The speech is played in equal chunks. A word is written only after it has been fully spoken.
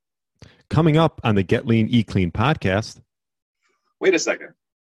Coming up on the Get Lean, Eat Clean podcast. Wait a second.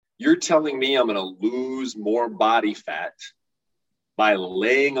 You're telling me I'm going to lose more body fat by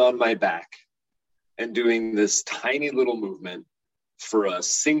laying on my back and doing this tiny little movement for a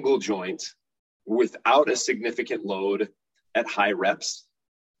single joint without a significant load at high reps?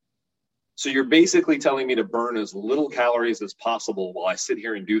 So you're basically telling me to burn as little calories as possible while I sit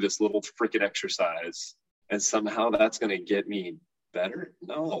here and do this little freaking exercise, and somehow that's going to get me better?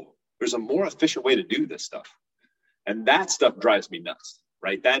 No. There's a more efficient way to do this stuff. And that stuff drives me nuts,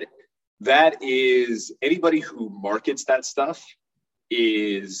 right? That is, anybody who markets that stuff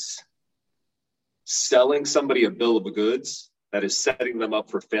is selling somebody a bill of goods that is setting them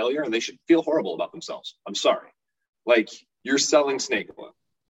up for failure, and they should feel horrible about themselves. I'm sorry. Like, you're selling snake oil.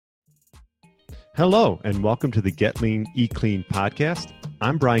 Hello, and welcome to the Get Lean, Eat Clean podcast.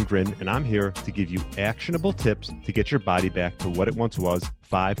 I'm Brian Grin, and I'm here to give you actionable tips to get your body back to what it once was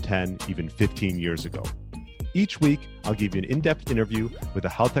 5, 10, even 15 years ago. Each week, I'll give you an in-depth interview with a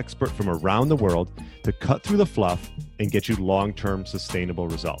health expert from around the world to cut through the fluff and get you long-term sustainable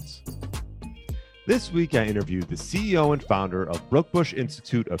results. This week, I interviewed the CEO and founder of Brookbush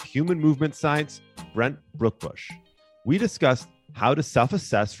Institute of Human Movement Science, Brent Brookbush. We discussed how to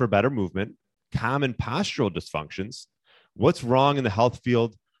self-assess for better movement, common postural dysfunctions, what's wrong in the health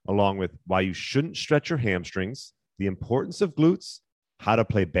field, along with why you shouldn't stretch your hamstrings, the importance of glutes, how to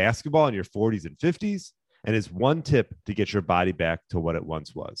play basketball in your 40s and 50s, and his one tip to get your body back to what it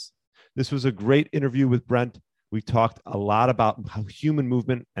once was. This was a great interview with Brent. We talked a lot about how human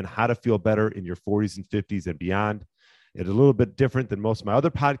movement and how to feel better in your 40s and 50s and beyond. It's a little bit different than most of my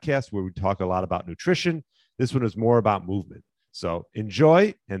other podcasts where we talk a lot about nutrition. This one is more about movement. So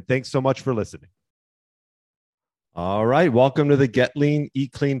enjoy, and thanks so much for listening. All right. Welcome to the Get Lean,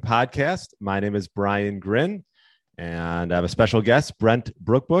 Eat Clean podcast. My name is Brian Grin, and I have a special guest, Brent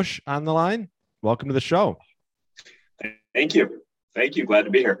Brookbush, on the line. Welcome to the show. Thank you. Thank you. Glad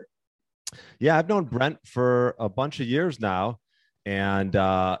to be here. Yeah, I've known Brent for a bunch of years now, and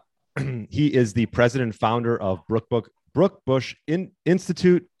he is the president and founder of Brookbush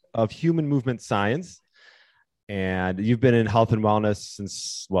Institute of Human Movement Science. And you've been in health and wellness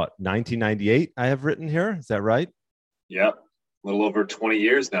since, 1998, I have written here. Is that right? Yep. A little over 20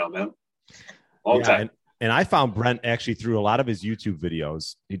 years now, man. Long time. And I found Brent actually through a lot of his YouTube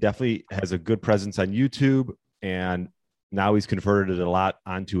videos. He definitely has a good presence on YouTube. And now he's converted it a lot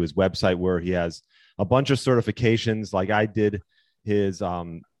onto his website where he has a bunch of certifications. Like I did his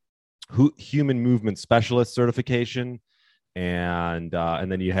human movement specialist certification. And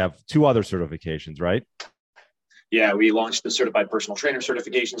then you have 2 other certifications, right? Yeah, we launched the Certified Personal Trainer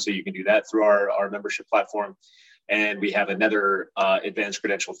certification, so you can do that through our membership platform. And we have another advanced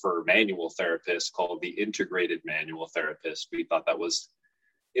credential for manual therapists called the Integrated Manual Therapist. We thought that was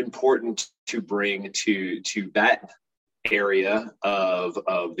important to bring to that area of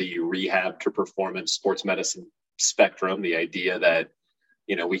the rehab to performance sports medicine spectrum, the idea that,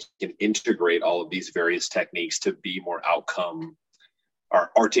 we can integrate all of these various techniques to be more outcome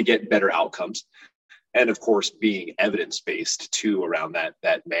or to get better outcomes. And of course, being evidence-based too around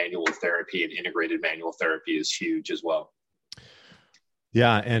that manual therapy and integrated manual therapy is huge as well.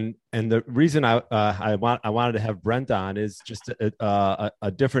 Yeah, and the reason I wanted to have Brent on is just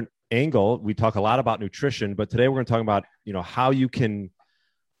a different angle. We talk a lot about nutrition, but today we're going to talk about how you can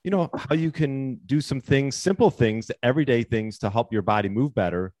do some things, simple things, everyday things to help your body move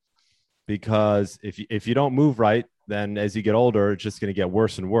better. Because if you don't move right, then as you get older, it's just going to get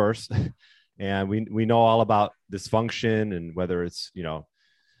worse and worse. And we know all about dysfunction and whether it's, in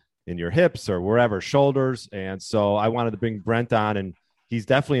your hips or wherever, shoulders. And so I wanted to bring Brent on, and he's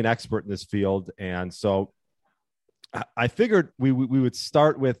definitely an expert in this field. And so I figured we would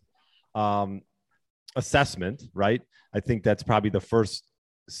start with assessment, right? I think that's probably the first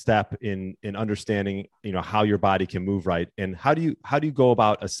step in understanding, how your body can move right. And how do you go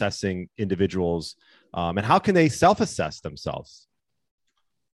about assessing individuals, and how can they self-assess themselves?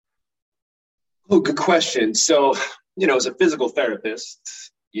 Oh, good question. So, as a physical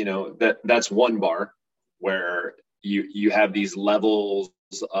therapist, that's one bar where you have these levels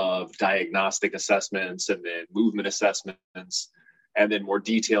of diagnostic assessments and then movement assessments, and then more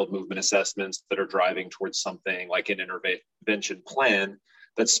detailed movement assessments that are driving towards something like an intervention plan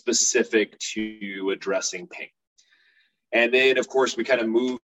that's specific to addressing pain. And then, of course, we kind of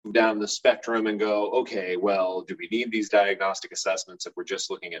move down the spectrum and go, okay, well, do we need these diagnostic assessments if we're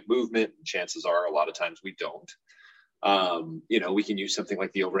just looking at movement? Chances are a lot of times we don't. We can use something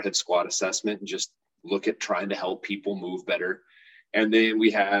like the overhead squat assessment and just look at trying to help people move better. And then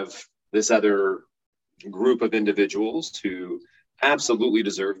we have this other group of individuals who absolutely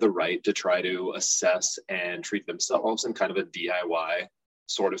deserve the right to try to assess and treat themselves in kind of a DIY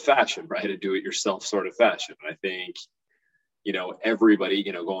sort of fashion, right? A do-it-yourself sort of fashion. I think, everybody,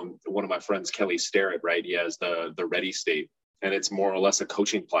 going, one of my friends, Kelly Starrett, right? He has the Ready State, and it's more or less a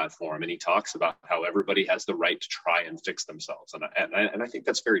coaching platform. And he talks about how everybody has the right to try and fix themselves. And I think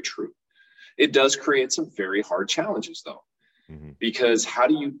that's very true. It does create some very hard challenges, though. Because how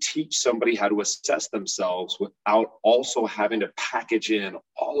do you teach somebody how to assess themselves without also having to package in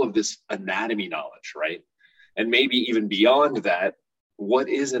all of this anatomy knowledge, right? And maybe even beyond that, what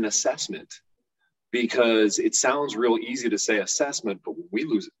is an assessment? Because it sounds real easy to say assessment, but when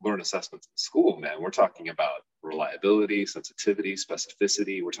we learn assessments in school, man, we're talking about reliability, sensitivity,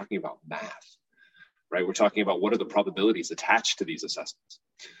 specificity. We're talking about math, right? We're talking about what are the probabilities attached to these assessments.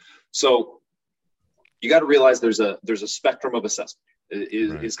 So you got to realize there's a spectrum of assessment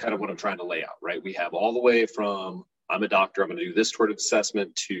is kind of what I'm trying to lay out, right? We have all the way from I'm a doctor, I'm going to do this sort of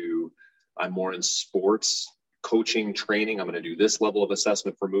assessment, to I'm more in sports, coaching, training, I'm going to do this level of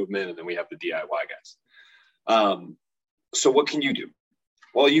assessment for movement, and then we have the DIY guys. So what can you do?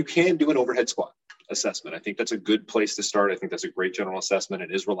 Well, you can do an overhead squat assessment. I think that's a good place to start. I think that's a great general assessment.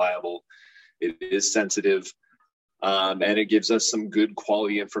 It is reliable. It is sensitive. And it gives us some good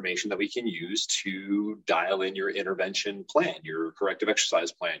quality information that we can use to dial in your intervention plan, your corrective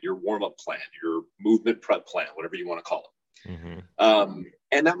exercise plan, your warm-up plan, your movement prep plan, whatever you want to call it.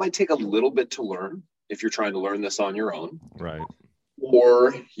 And that might take a little bit to learn if you're trying to learn this on your own. Right.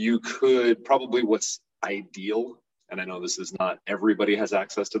 Or you could probably, what's ideal, and I know this is not everybody has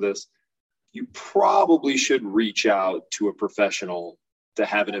access to this, you probably should reach out to a professional to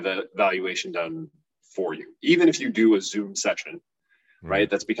have an evaluation done for you. Even if you do a Zoom session, right?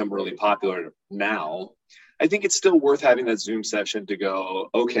 That's become really popular now. I think it's still worth having that Zoom session to go,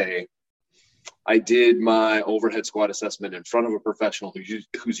 okay, I did my overhead squat assessment in front of a professional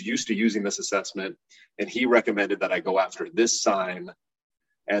who's used to using this assessment, and he recommended that I go after this sign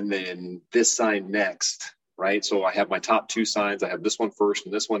and then this sign next, right? So I have my top two signs. I have this one first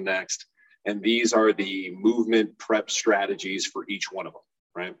and this one next. And these are the movement prep strategies for each one of them,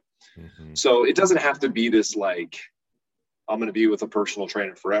 right? So it doesn't have to be this like, I'm going to be with a personal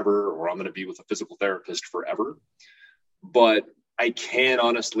trainer forever, or I'm going to be with a physical therapist forever. But I can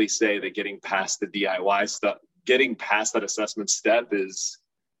honestly say that getting past the DIY stuff, getting past that assessment step is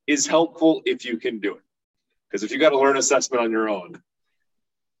helpful if you can do it. Because if you got to learn assessment on your own,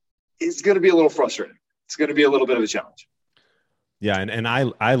 it's going to be a little frustrating. It's going to be a little bit of a challenge. Yeah. And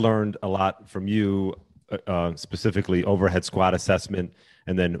I learned a lot from you, specifically overhead squat assessment,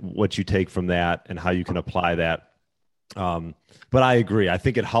 and then what you take from that and how you can apply that. But I agree. I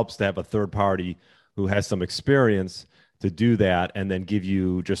think it helps to have a third party who has some experience to do that, and then give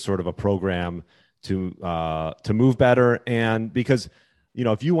you just sort of a program to move better. And because,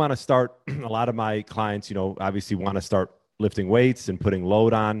 if you want to start, a lot of my clients, obviously want to start lifting weights and putting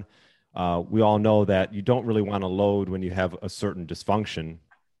load on. We all know that you don't really want to load when you have a certain dysfunction.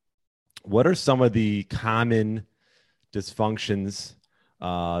 What are some of the common dysfunctions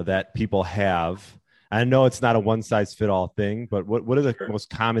that people have? I know it's not a one-size-fit-all thing, but what are the most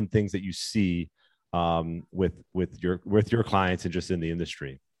common things that you see with your clients and just in the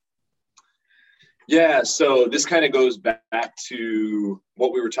industry? Yeah, so this kind of goes back to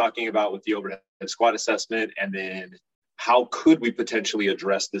what we were talking about with the overhead squat assessment, and then how could we potentially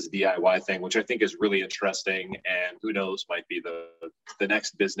address this DIY thing, which I think is really interesting, and who knows, might be the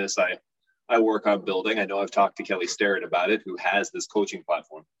next business I work on building. I know I've talked to Kelly Starrett about it, who has this coaching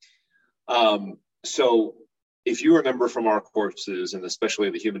platform. So if you remember from our courses, and especially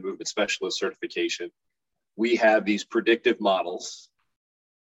the Human Movement Specialist certification, we have these predictive models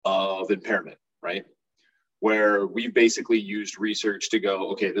of impairment, right? Where we've basically used research to go,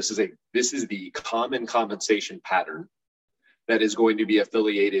 okay, this is the common compensation pattern that is going to be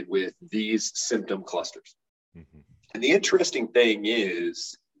affiliated with these symptom clusters. And the interesting thing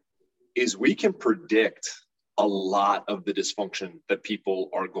is we can predict a lot of the dysfunction that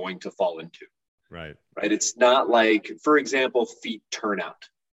people are going to fall into. Right. It's not like, for example, feet turn out,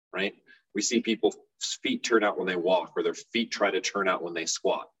 right? We see people's feet turn out when they walk, or their feet try to turn out when they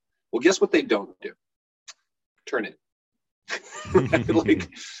squat. Well, guess what they don't do? Turn in. Like,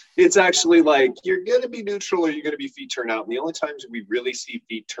 it's actually like, you're going to be neutral or you're going to be feet turn out. And the only times we really see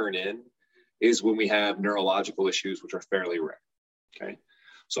feet turn in is when we have neurological issues, which are fairly rare. Okay.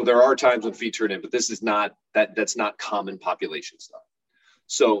 So there are times when feet turn in, but this is not that's not common population stuff.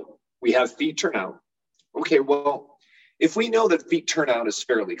 So we have feet turn out. Okay, well, if we know that feet turn out is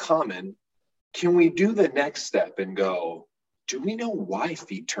fairly common, can we do the next step and go, do we know why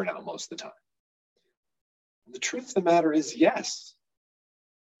feet turn out most of the time? The truth of the matter is, yes.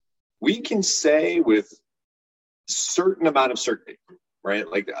 We can say with certain amount of certainty, right?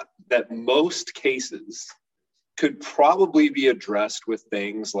 Like that most cases could probably be addressed with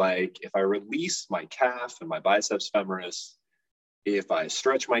things like if I release my calf and my biceps femoris, if I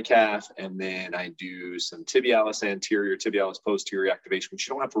stretch my calf and then I do some tibialis anterior, tibialis posterior activation, which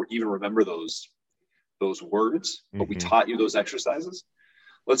you don't have to even remember those words, but we taught you those exercises.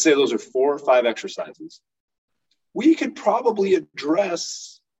 Let's say those are 4 or 5 exercises. We could probably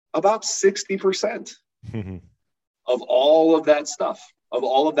address about 60% of all of that stuff, of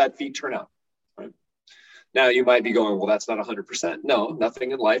all of that feet turnout. Right? Now you might be going, well, that's not 100%. No,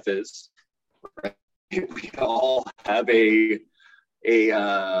 nothing in life is. Right? We all have a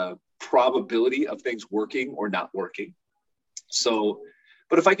probability of things working or not working. So,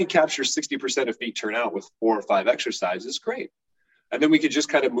 but if I can capture 60% of feet turnout with 4 or 5 exercises, great. And then we could just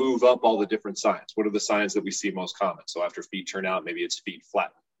kind of move up all the different signs. What are the signs that we see most common? So after feet turnout, maybe it's feet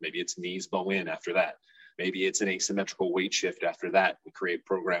flatten. Maybe it's knees bow in after that. Maybe it's an asymmetrical weight shift after that. We create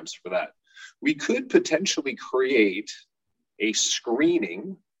programs for that. We could potentially create a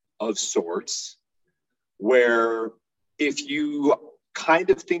screening of sorts where if you kind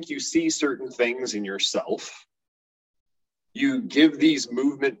of think you see certain things in yourself, you give these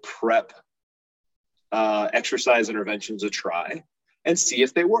movement prep exercise interventions a try and see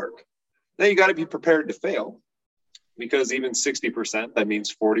if they work. Now you got to be prepared to fail, because even 60%, that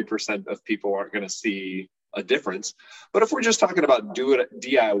means 40% of people aren't going to see a difference. But if we're just talking about do it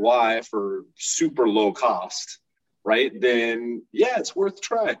DIY for super low cost, right, then yeah, it's worth a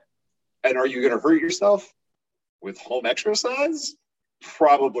try. And are you going to hurt yourself with home exercise?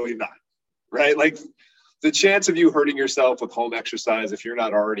 Probably not, right? Like the chance of you hurting yourself with home exercise, if you're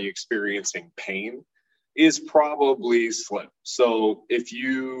not already experiencing pain, is probably slim. So if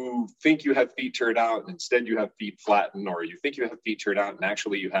you think you have feet turned out and instead you have feet flattened, or you think you have feet turned out and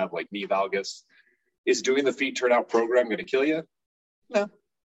actually you have like knee valgus, is doing the feet turn out program going to kill you? No.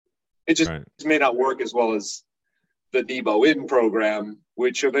 It just may not work as well as the knee bow in program,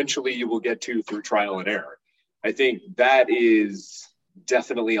 which eventually you will get to through trial and error. I think that is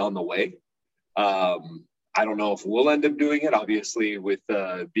definitely on the way. I don't know if we'll end up doing it. Obviously, with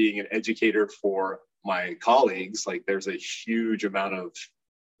being an educator for my colleagues, like there's a huge amount of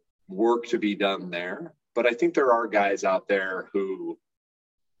work to be done there. But I think there are guys out there who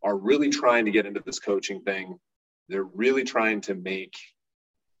are really trying to get into this coaching thing. They're really trying to make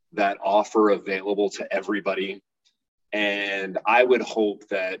that offer available to everybody. And I would hope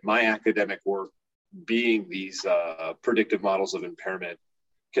that my academic work, being these predictive models of impairment,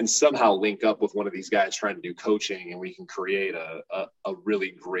 can somehow link up with one of these guys trying to do coaching, and we can create a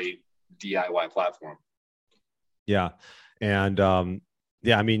really great DIY platform. Yeah. And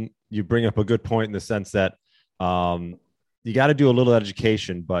I mean, you bring up a good point in the sense that you got to do a little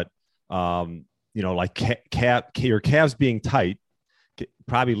education, but like your calves being tight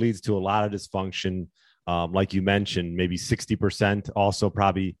probably leads to a lot of dysfunction. Like you mentioned, maybe 60% also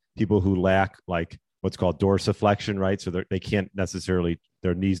probably people who lack like what's called dorsiflexion, right? So they can't necessarily,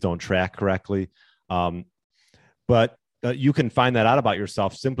 their knees don't track correctly. But you can find that out about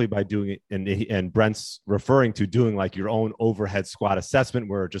yourself simply by doing it. And Brent's referring to doing like your own overhead squat assessment,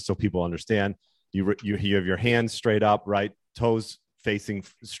 where just so people understand, you have your hands straight up, right? Toes facing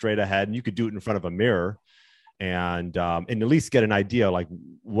straight ahead. And you could do it in front of a mirror and at least get an idea, like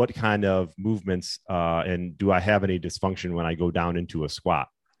what kind of movements and do I have any dysfunction when I go down into a squat,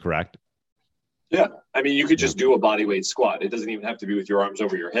 correct? Yeah. I mean, you could just do a body weight squat. It doesn't even have to be with your arms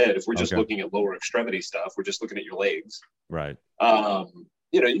over your head. If we're just looking at lower extremity stuff, we're just looking at your legs. Right.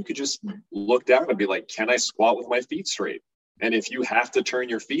 You could just look down and be like, can I squat with my feet straight? And if you have to turn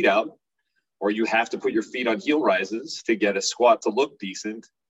your feet out, or you have to put your feet on heel rises to get a squat to look decent,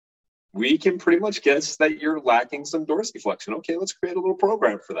 we can pretty much guess that you're lacking some dorsiflexion. Okay, let's create a little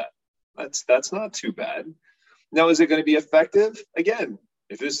program for that. That's not too bad. Now, is it going to be effective? Again,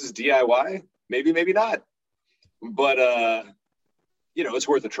 if this is DIY, maybe not. But, it's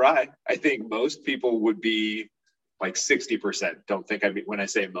worth a try. I think most people would be like 60%. Don't think, when I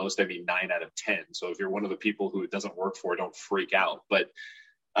say most, I mean 9 out of 10. So if you're one of the people who it doesn't work for, don't freak out. But,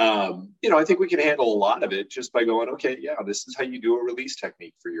 I think we can handle a lot of it just by going, okay, yeah, this is how you do a release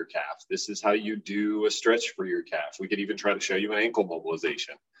technique for your calf. This is how you do a stretch for your calf. We could even try to show you an ankle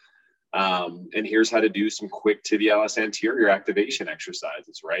mobilization. And here's how to do some quick tibialis anterior activation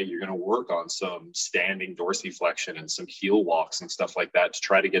exercises, right? You're going to work on some standing dorsiflexion and some heel walks and stuff like that to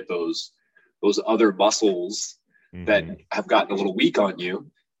try to get those other muscles that have gotten a little weak on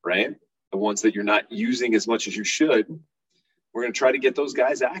you, right? The ones that you're not using as much as you should. We're going to try to get those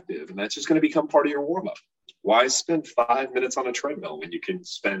guys active, and that's just going to become part of your warm-up. Why spend 5 minutes on a treadmill when you can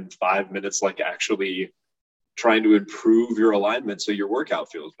spend 5 minutes like actually trying to improve your alignment so your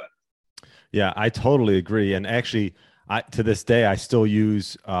workout feels better? Yeah, I totally agree. And actually, to this day, I still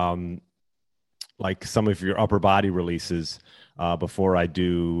use like some of your upper body releases before I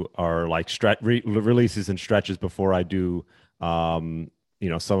do, or like releases and stretches before I do, some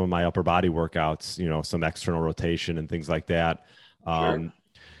of my upper body workouts, some external rotation and things like that. Sure.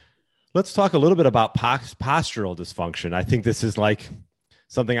 Let's talk a little bit about postural dysfunction. I think this is like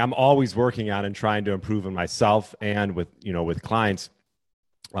something I'm always working on and trying to improve in myself and with clients.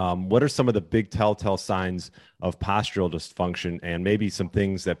 What are some of the big telltale signs of postural dysfunction, and maybe some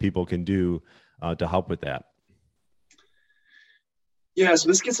things that people can do to help with that? Yeah, so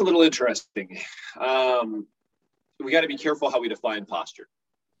this gets a little interesting. We got to be careful how we define posture,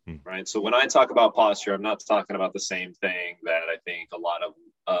 right? So when I talk about posture, I'm not talking about the same thing that I think a lot of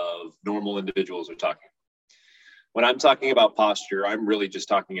normal individuals are talking about. When I'm talking about posture, I'm really just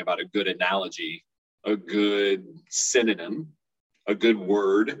talking about a good analogy, a good synonym, a good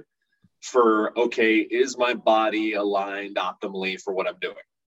word for, okay, is my body aligned optimally for what I'm doing,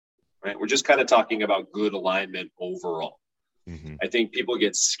 right? We're just kind of talking about good alignment overall. Mm-hmm. I think people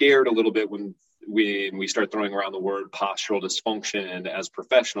get scared a little bit when we start throwing around the word postural dysfunction as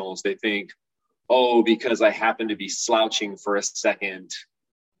professionals. They think, oh, because I happen to be slouching for a second,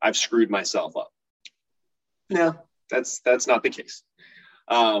 I've screwed myself up. No, that's not the case.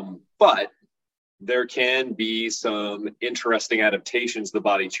 But there can be some interesting adaptations the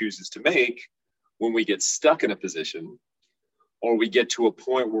body chooses to make when we get stuck in a position, or we get to a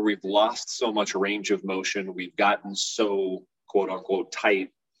point where we've lost so much range of motion, we've gotten so quote unquote tight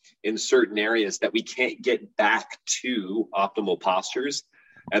in certain areas that we can't get back to optimal postures.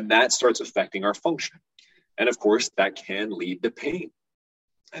 And that starts affecting our function. And of course, that can lead to pain.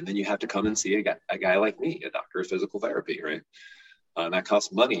 And then you have to come and see a guy like me, a doctor of physical therapy, right? That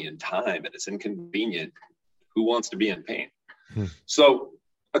costs money and time, and it's inconvenient. Who wants to be in pain? So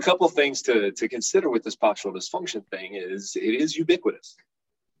a couple of things to consider with this postural dysfunction thing is it is ubiquitous.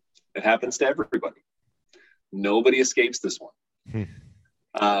 It happens to everybody. Nobody escapes this one.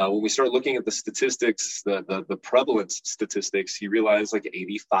 When we start looking at the statistics, the prevalence statistics, you realize like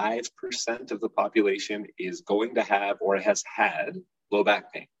 85% of the population is going to have or has had low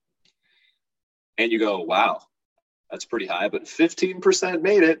back pain. And you go, wow, that's pretty high, but 15%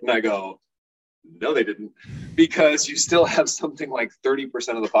 made it. And I go, no, they didn't, because you still have something like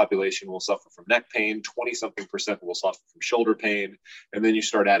 30% of the population will suffer from neck pain, 20-something% will suffer from shoulder pain. And then you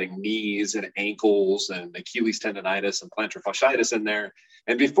start adding knees and ankles and Achilles tendonitis and plantar fasciitis in there.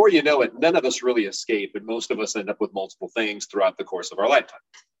 And before you know it, none of us really escape. And most of us end up with multiple things throughout the course of our lifetime.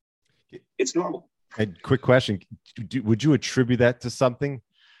 It's normal. And quick question, would you attribute that to something?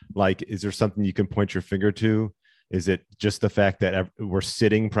 Like, is there something you can point your finger to? Is it just the fact that we're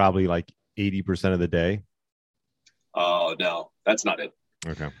sitting probably like 80% of the day? Oh, no, that's not it.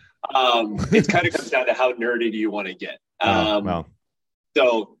 Okay. It kind of comes down to how nerdy do you want to get. Well.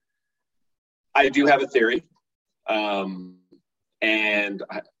 So I do have a theory. And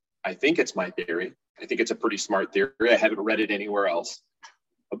I think it's my theory. I think it's a pretty smart theory. I haven't read it anywhere else.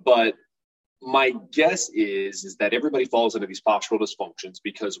 But my guess is that everybody falls into these postural dysfunctions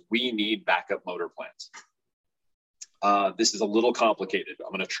because we need backup motor plans. This is a little complicated.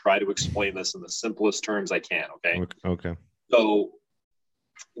 I'm going to try to explain this in the simplest terms I can, okay? Okay. So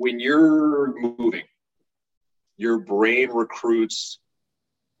when you're moving, your brain recruits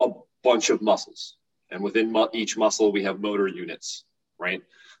a bunch of muscles. And within each muscle, we have motor units, right?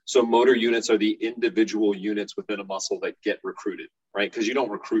 So motor units are the individual units within a muscle that get recruited, right? Because you don't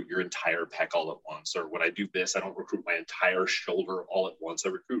recruit your entire pec all at once. Or when I do this, I don't recruit my entire shoulder all at once. I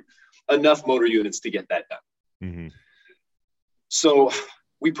recruit enough motor units to get that done. Mm-hmm. So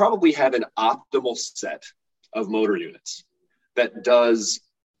we probably have an optimal set of motor units that does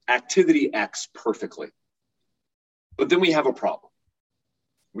activity X perfectly. But then we have a problem.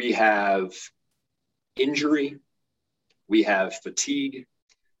 We have injury, we have fatigue,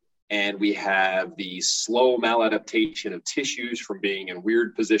 and we have the slow maladaptation of tissues from being in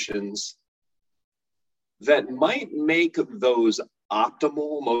weird positions that might make those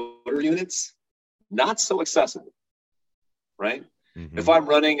optimal motor units not so accessible, right? Mm-hmm. If I'm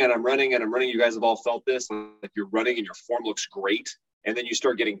running, you guys have all felt this, like you're running and your form looks great, and then you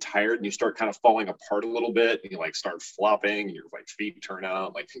start getting tired and you start kind of falling apart a little bit, and you like start flopping, and your like feet turn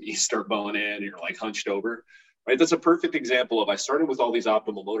out, like you start bowing in, and you're like hunched over, right? That's a perfect example of I started with all these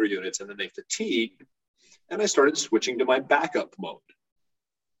optimal motor units, and then they fatigued, and I started switching to my backup mode.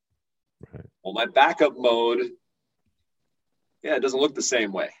 Right. Well, my backup mode, it doesn't look the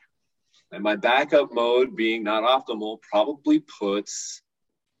same way. And my backup mode being not optimal probably puts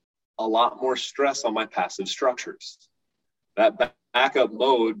a lot more stress on my passive structures. That backup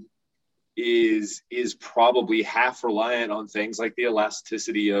mode is probably half reliant on things like the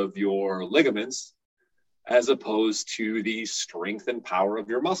elasticity of your ligaments as opposed to the strength and power of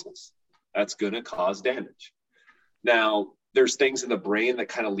your muscles. That's going to cause damage. Now, there's things in the brain that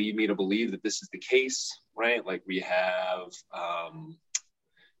kind of lead me to believe that this is the case, right? Like we have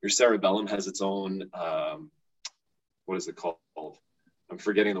your cerebellum has its own, what is it called? I'm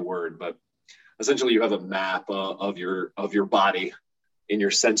forgetting the word, but essentially you have a map of your body in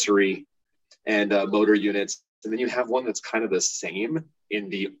your sensory and motor units. And then you have one that's kind of the same in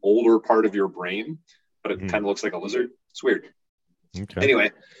the older part of your brain, but it kind of looks like a lizard. It's weird. Okay.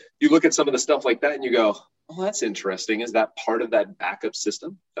 Anyway, you look at some of the stuff like that and you go, oh, that's interesting. Is that part of that backup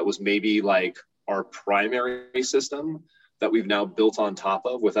system that was maybe like our primary system that we've now built on top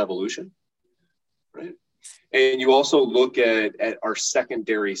of with evolution, right? And you also look at our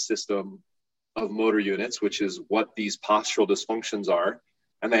secondary system of motor units, which is what these postural dysfunctions are,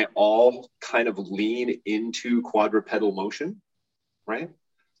 and they all kind of lean into quadrupedal motion, right?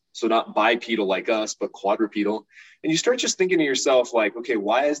 So not bipedal like us, but quadrupedal. And you start just thinking to yourself like, okay,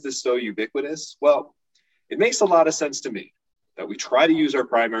 why is this so ubiquitous? Well, it makes a lot of sense to me that we try to use our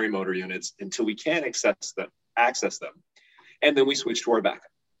primary motor units until we can access them. And then we switch to our backup.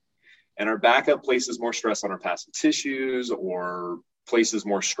 And our backup places more stress on our passive tissues or places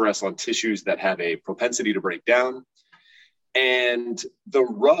more stress on tissues that have a propensity to break down. And the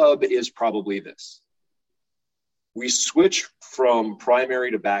rub is probably this. We switch from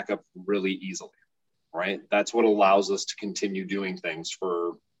primary to backup really easily, right? That's what allows us to continue doing things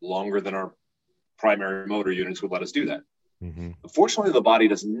for longer than our primary motor units would let us do that. Mm-hmm. Unfortunately, the body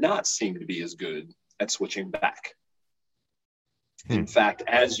does not seem to be as good at switching back. In fact,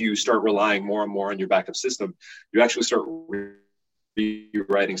 as you start relying more and more on your backup system, you actually start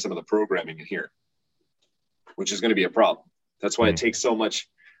rewriting some of the programming in here, which is going to be a problem. That's why it takes so much.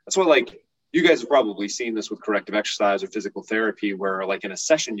 That's why, like, you guys have probably seen this with corrective exercise or physical therapy, where like in a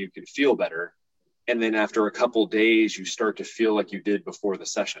session, you can feel better. And then after a couple days, you start to feel like you did before the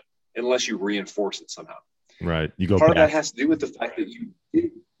session, unless you reinforce it somehow. Right. You go Part back. of that has to do with the fact that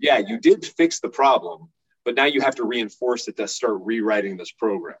you did fix the problem, but now you have to reinforce it to start rewriting this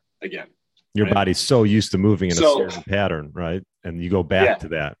program again. Your right? body's so used to moving in a certain pattern, right? And you go back to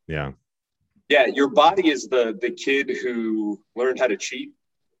that. Yeah. Yeah. Your body is the kid who learned how to cheat.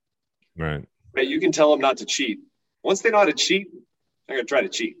 Right. Right. You can tell them not to cheat. Once they know how to cheat, they're going to try to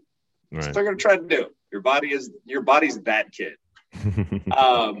cheat. That's what they're going to try to do. Your body's that kid.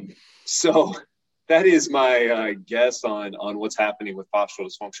 So that is my guess on what's happening with postural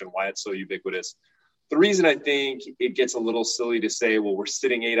dysfunction, why it's so ubiquitous. The reason I think it gets a little silly to say, well, we're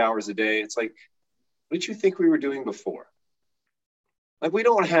sitting 8 hours a day. It's like, what did you think we were doing before? Like, we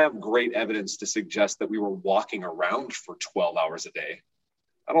don't have great evidence to suggest that we were walking around for 12 hours a day.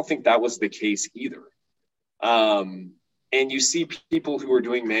 I don't think that was the case either. And you see people who are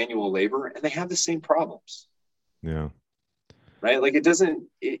doing manual labor and they have the same problems. Yeah. Right? Like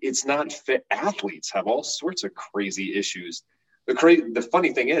it's not fit. Athletes have all sorts of crazy issues. The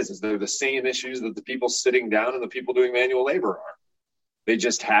funny thing is they're the same issues that the people sitting down and the people doing manual labor are. They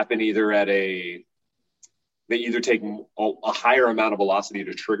just happen they either take a higher amount of velocity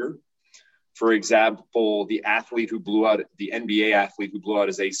to trigger. For example, the NBA athlete who blew out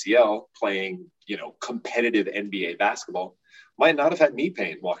his ACL playing, competitive NBA basketball might not have had knee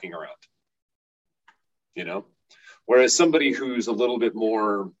pain walking around, whereas somebody who's a little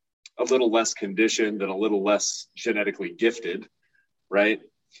less conditioned and a little less genetically gifted, right?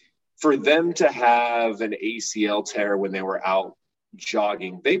 For them to have an ACL tear when they were out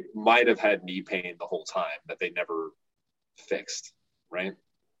jogging, they might have had knee pain the whole time that they never fixed, right?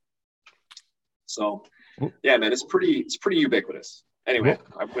 So, yeah, man, it's pretty ubiquitous. Anyway,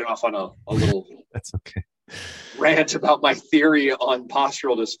 I went off on a little that's okay rant about my theory on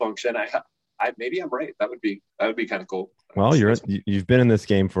postural dysfunction. Maybe I'm right. That would be kind of cool. Well, you've been in this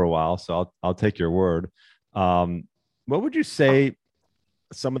game for a while, so I'll take your word. What would you say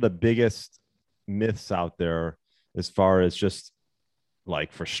some of the biggest myths out there as far as just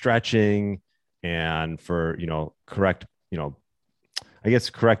like for stretching and for, correct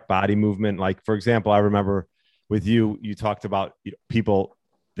body movement? Like, for example, I remember with you talked about people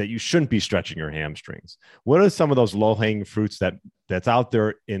that you shouldn't be stretching your hamstrings. What are some of those low-hanging fruits that's out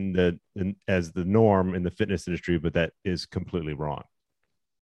there as the norm in the fitness industry, but that is completely wrong?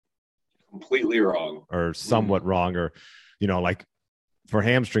 Completely wrong. Or somewhat wrong, or, like for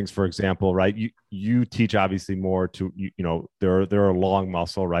hamstrings, for example, right? You teach obviously more to, they're a long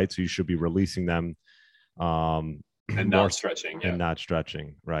muscle, right? So you should be releasing them. And not stretching. And not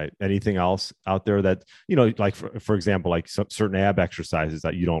stretching, right? Anything else out there that, like for example, like certain ab exercises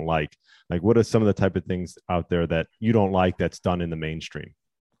that you don't like what are some of the type of things out there that you don't like that's done in the mainstream?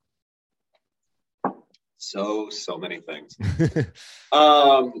 So many things.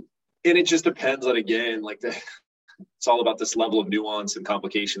 And it just depends on, again, like it's all about this level of nuance and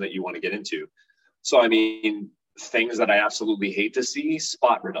complication that you want to get into. So, I mean, things that I absolutely hate to see: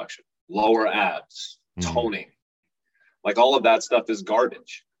 spot reduction, lower abs, toning. Like, all of that stuff is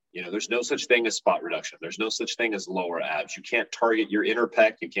garbage. There's no such thing as spot reduction. There's no such thing as lower abs. You can't target your inner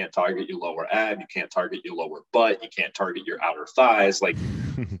pec. You can't target your lower ab. You can't target your lower butt. You can't target your outer thighs. Like,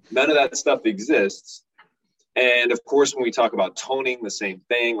 none of that stuff exists. And of course, when we talk about toning, the same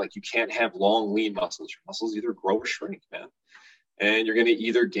thing. Like, you can't have long, lean muscles. Your muscles either grow or shrink, man. And you're going to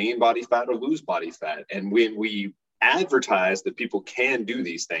either gain body fat or lose body fat. And when we advertise that people can do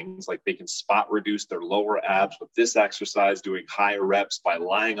these things, like they can spot reduce their lower abs with this exercise, doing higher reps by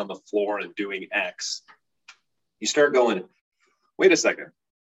lying on the floor and doing X, you start going, wait a second,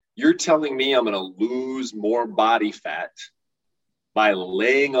 you're telling me I'm going to lose more body fat by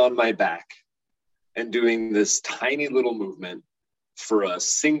laying on my back and doing this tiny little movement for a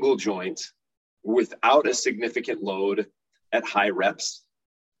single joint without a significant load at high reps?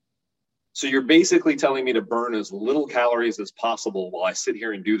 So you're basically telling me to burn as little calories as possible while I sit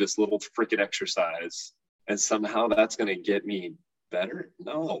here and do this little freaking exercise, and somehow that's going to get me better?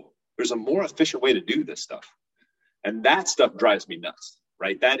 No, there's a more efficient way to do this stuff. And that stuff drives me nuts,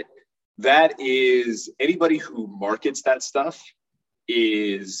 right? That is, anybody who markets that stuff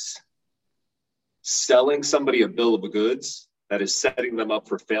is selling somebody a bill of goods that is setting them up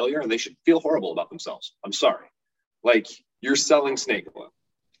for failure, and they should feel horrible about themselves. I'm sorry. Like, you're selling snake oil.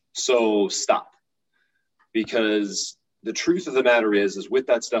 So stop. Because the truth of the matter is with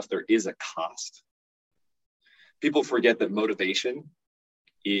that stuff, there is a cost. People forget that motivation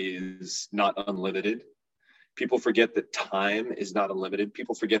is not unlimited. People forget that time is not unlimited.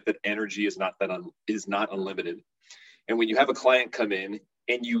 People forget that energy is not unlimited. And when you have a client come in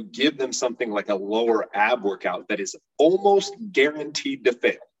and you give them something like a lower ab workout that is almost guaranteed to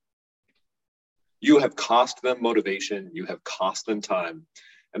fail, you have cost them motivation, you have cost them time.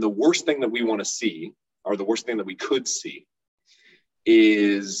 And the worst thing that we want to see, or the worst thing that we could see,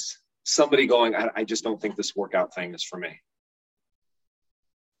 is somebody going, I just don't think this workout thing is for me.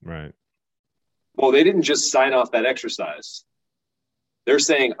 Right. Well, they didn't just sign off that exercise. They're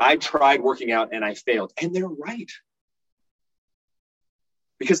saying, I tried working out and I failed. And they're right.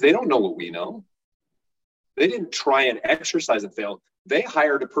 Because they don't know what we know. They didn't try and exercise and fail. They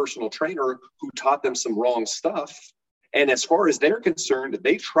hired a personal trainer who taught them some wrong stuff. And as far as they're concerned,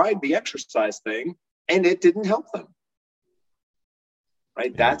 they tried the exercise thing and it didn't help them.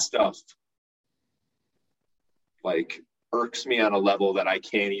 Right? Yeah. That stuff, like, irks me on a level that I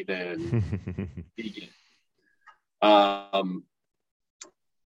can't even begin.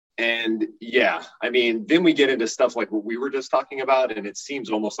 And yeah, I mean, then we get into stuff like what we were just talking about, and it seems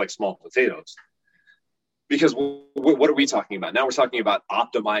almost like small potatoes. Because what are we talking about? Now we're talking about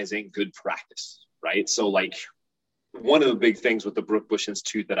optimizing good practice, right? So, like, one of the big things with the Brooke Bush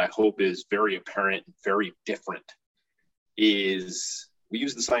Institute that I hope is very apparent, very different, is we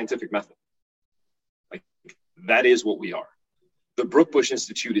use the scientific method. Like, that is what we are. The Brooke Bush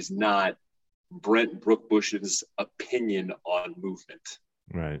Institute is not Brent Brooke Bush's opinion on movement.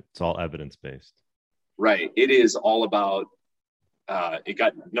 Right. It's all evidence-based. Right. It is all about, it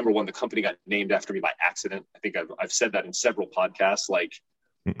got, number one, the company got named after me by accident. I think I've said that in several podcasts. Like,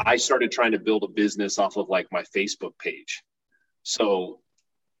 I started trying to build a business off of like my Facebook page. So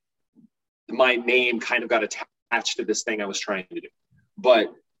my name kind of got attached to this thing I was trying to do.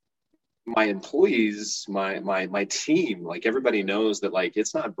 But my employees, my team, like, everybody knows that, like,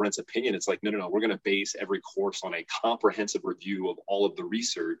 it's not Brent's opinion. It's like, no, we're going to base every course on a comprehensive review of all of the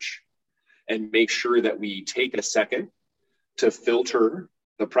research and make sure that we take a second to filter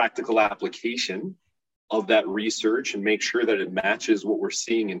the practical application of that research and make sure that it matches what we're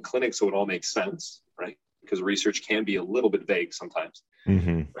seeing in clinic, so it all makes sense, right? Because research can be a little bit vague sometimes,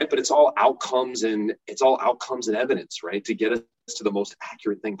 right? But it's all outcomes and evidence, right? To get us to the most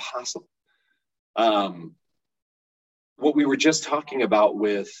accurate thing possible. What we were just talking about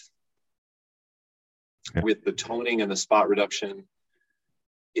with the toning and the spot reduction,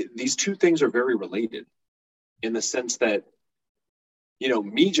 these two things are very related in the sense that, you know,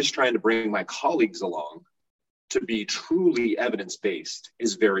 me just trying to bring my colleagues along to be truly evidence-based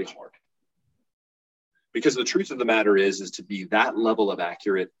is very hard. Because the truth of the matter is to be that level of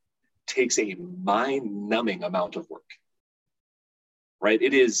accurate takes a mind-numbing amount of work, right?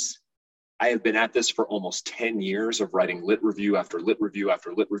 I have been at this for almost 10 years of writing lit review after lit review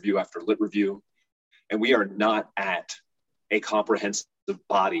after lit review after lit review. And we are not at a comprehensive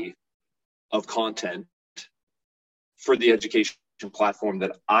body of content for the education platform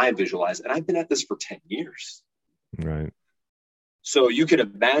that I visualize. And I've been at this for 10 years. Right. So you can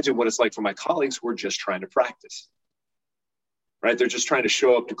imagine what it's like for my colleagues who are just trying to practice, right? They're just trying to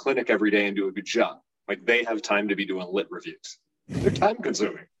show up to clinic every day and do a good job. Like they have time to be doing lit reviews. They're time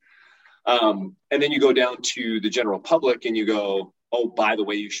consuming. And then you go down to the general public and you go, oh, by the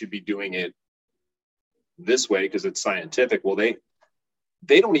way, you should be doing it this way because it's scientific. Well, they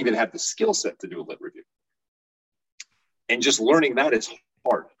don't even have the skill set to do a lit review. And just learning that is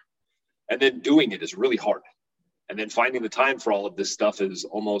hard. And then doing it is really hard. And then finding the time for all of this stuff is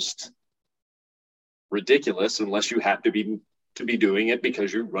almost ridiculous unless you have to be doing it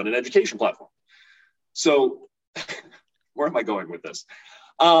because you run an education platform. So where am I going with this?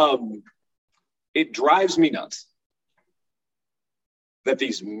 It drives me nuts that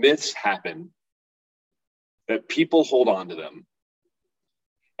these myths happen, that people hold on to them.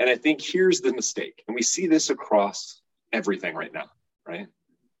 And I think here's the mistake, and we see this across everything right now, right?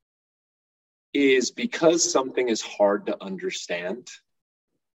 Is because something is hard to understand,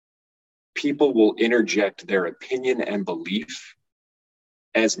 people will interject their opinion and belief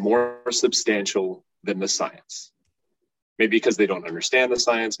as more substantial than the science. Maybe because they don't understand the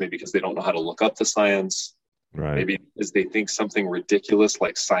science, maybe because they don't know how to look up the science, right? Maybe because they think something ridiculous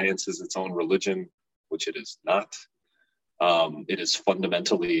like science is its own religion, which it is not. It is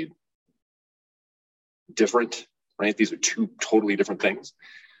fundamentally different, right? These are two totally different things.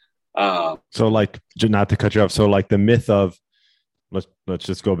 So like, not to cut you off, so like the myth of, let's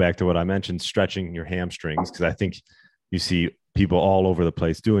just go back to what I mentioned, stretching your hamstrings, because I think you see people all over the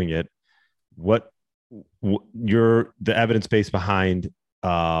place doing it. The evidence base behind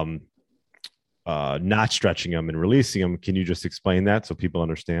not stretching them and releasing them, can you just explain that so people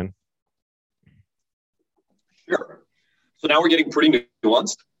understand? Sure. So now we're getting pretty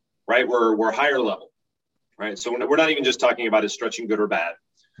nuanced, right? We're higher level, right? So we're not even just talking about is stretching good or bad.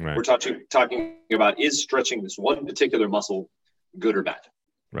 Right. We're talking about is stretching this one particular muscle good or bad.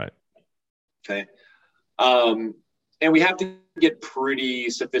 Right. Okay. And we have to get pretty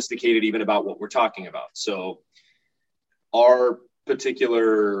sophisticated even about what we're talking about. So our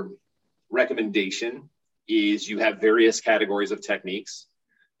particular recommendation is you have various categories of techniques.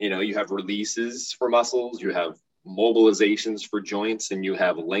 You have releases for muscles, you have mobilizations for joints, and you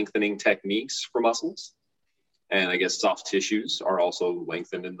have lengthening techniques for muscles. And I guess soft tissues are also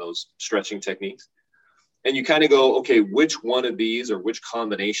lengthened in those stretching techniques. And you kind of go, okay, which one of these or which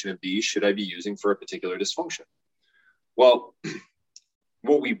combination of these should I be using for a particular dysfunction? Well,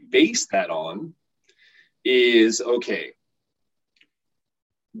 what we base that on is, okay,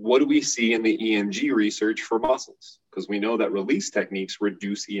 what do we see in the EMG research for muscles? Because we know that release techniques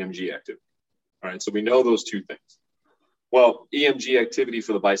reduce EMG activity. All right, so we know those two things. Well, EMG activity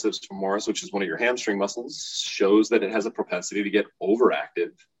for the biceps femoris, which is one of your hamstring muscles, shows that it has a propensity to get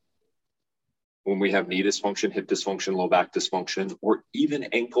overactive when we have knee dysfunction, hip dysfunction, low back dysfunction, or even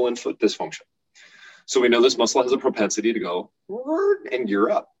ankle and foot dysfunction. So we know this muscle has a propensity to go and gear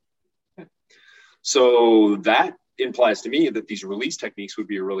up. So that implies to me that these release techniques would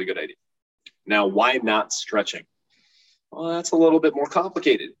be a really good idea. Now, why not stretching? Well, that's a little bit more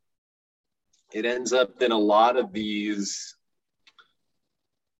complicated. It ends up in a lot of these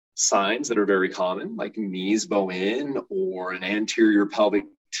signs that are very common, like knees bow in, or an anterior pelvic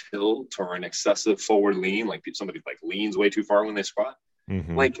tilt, or an excessive forward lean, like somebody like leans way too far when they squat.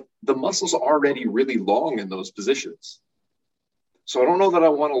 Mm-hmm. Like the muscle's already really long in those positions. So I don't know that I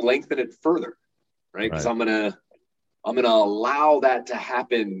want to lengthen it further, right? Because I'm gonna allow that to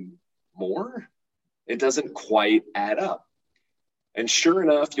happen more. It doesn't quite add up. And sure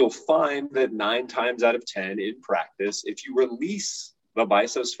enough, you'll find that 9 times out of 10 in practice, if you release the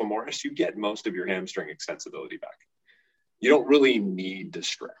biceps femoris, you get most of your hamstring extensibility back. You don't really need to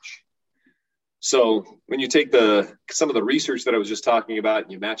stretch. So when you take some of the research that I was just talking about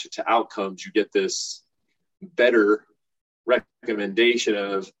and you match it to outcomes, you get this better recommendation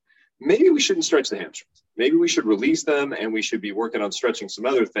of maybe we shouldn't stretch the hamstrings. Maybe we should release them, and we should be working on stretching some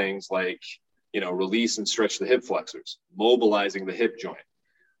other things like, release and stretch the hip flexors, mobilizing the hip joint,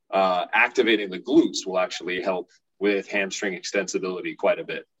 activating the glutes will actually help with hamstring extensibility quite a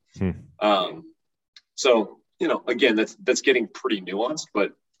bit. So, again, that's getting pretty nuanced,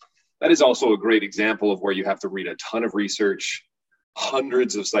 but that is also a great example of where you have to read a ton of research,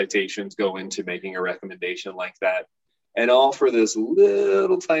 hundreds of citations go into making a recommendation like that. And all for this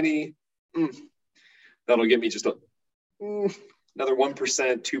little tiny, that'll give me just another 1%,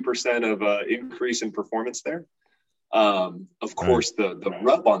 2% of increase in performance there. Of course, the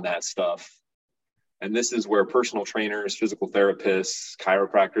rub on that stuff, and this is where personal trainers, physical therapists,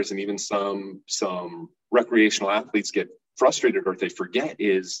 chiropractors, and even some recreational athletes get frustrated or they forget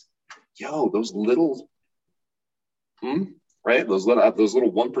is, those little, right? Those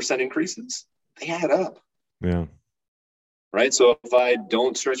little 1% increases, they add up. Yeah. Right. So if I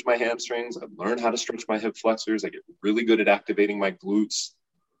don't stretch my hamstrings, I learn how to stretch my hip flexors. I get really good at activating my glutes.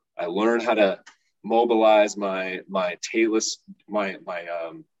 I learn how to mobilize my talus,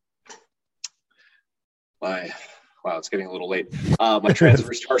 wow, it's getting a little late. My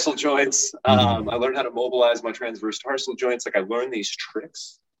transverse tarsal joints. I learned how to mobilize my transverse tarsal joints. Like I learned these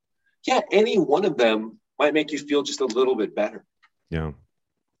tricks. Yeah, any one of them might make you feel just a little bit better. Yeah.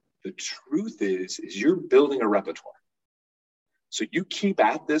 The truth is you're building a repertoire. So you keep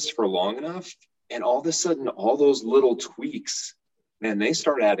at this for long enough, and all of a sudden, all those little tweaks, man, they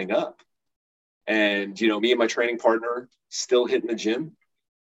start adding up. And, me and my training partner still hitting the gym.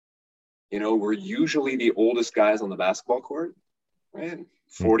 We're usually the oldest guys on the basketball court, right?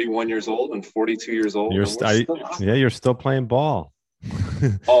 41 years old and 42 years old. You're still playing ball.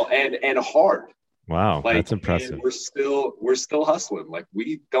 and hard. Wow, that's impressive. We're still hustling. Like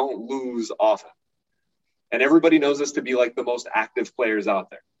we don't lose often. And everybody knows us to be like the most active players out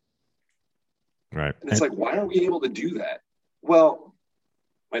there. Right. And it's like, why are we able to do that? Well,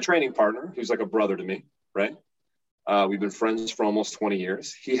 my training partner, who's like a brother to me, right? We've been friends for almost 20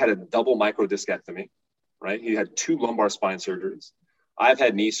 years. He had a double microdiscectomy, right? He had 2 lumbar spine surgeries. I've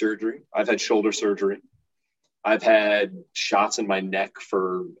had knee surgery. I've had shoulder surgery. I've had shots in my neck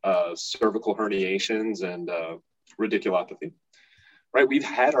for cervical herniations and radiculopathy, right? We've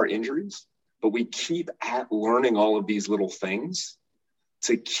had our injuries, but we keep at learning all of these little things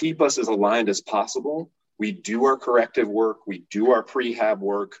to keep us as aligned as possible. We do our corrective work. We do our prehab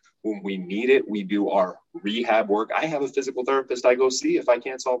work. When we need it, we do our rehab work. I have a physical therapist I go see if I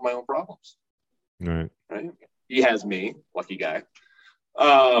can't solve my own problems. Right. He has me, lucky guy.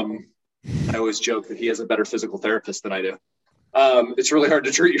 I always joke that he has a better physical therapist than I do. It's really hard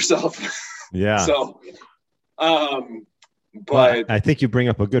to treat yourself. Yeah. So, but I think you bring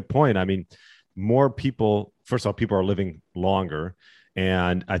up a good point. I mean, more people, first of all, people are living longer.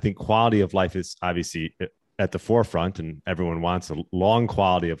 And I think quality of life is obviously at the forefront, and everyone wants a long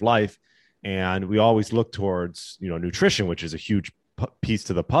quality of life. And we always look towards, nutrition, which is a huge piece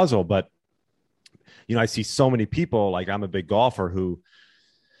to the puzzle. But, I see so many people, like I'm a big golfer who,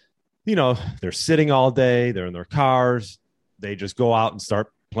 they're sitting all day, they're in their cars, they just go out and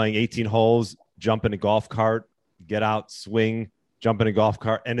start playing 18 holes, jump in a golf cart, get out, swing, jump in a golf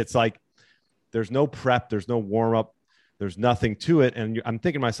cart. And it's like, there's no prep, there's no warm up, there's nothing to it. And I'm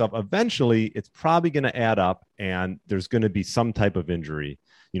thinking to myself, eventually it's probably going to add up and there's going to be some type of injury.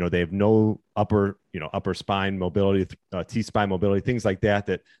 They have no upper spine mobility, T-spine mobility, things like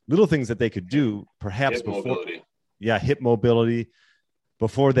that little things that they could do perhaps hip mobility. Hip mobility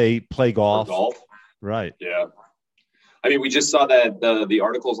before they play golf. Right. Yeah. I mean, we just saw that the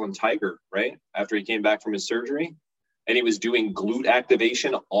articles on Tiger, right? After he came back from his surgery and he was doing glute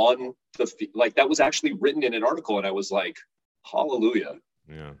activation on that was actually written in an article. And I was like, hallelujah.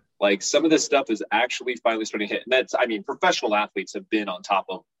 Yeah. Like some of this stuff is actually finally starting to hit. And professional athletes have been on top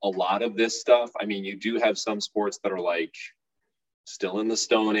of a lot of this stuff. I mean, you do have some sports that are like still in the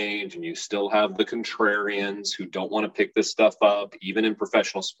Stone Age, and you still have the contrarians who don't want to pick this stuff up, even in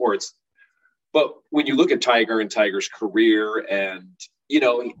professional sports. But when you look at Tiger and Tiger's career, and,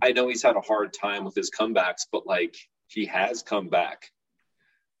 I know he's had a hard time with his comebacks, but like he has come back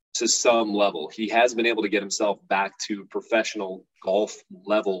to some level. He has been able to get himself back to professional golf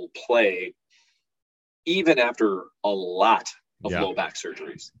level play, even after a lot of low back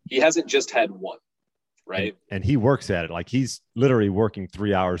surgeries. He hasn't just had one, right? And he works at it. Like he's literally working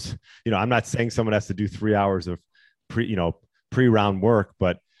 3 hours. I'm not saying someone has to do 3 hours of pre-round work,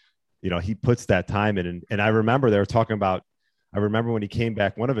 but he puts that time in. And I remember they were talking about, when he came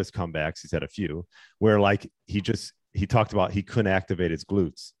back, one of his comebacks, he's had a few, where like he talked about he couldn't activate his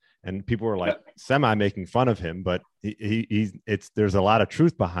glutes. And people were like semi making fun of him, but there's a lot of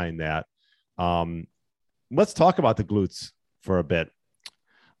truth behind that. Let's talk about the glutes for a bit.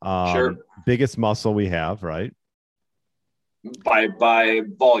 Sure. Biggest muscle we have, right? By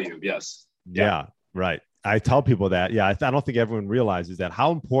volume, yes. Yeah, right. I tell people that. Yeah, I don't think everyone realizes that.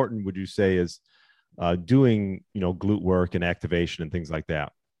 How important would you say is doing glute work and activation and things like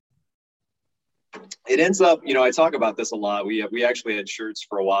that? it ends up, I talk about this a lot. We actually had shirts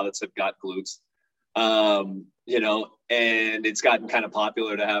for a while that said "Got Glutes," and it's gotten kind of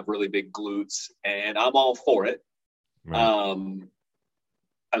popular to have really big glutes, and I'm all for it. Right.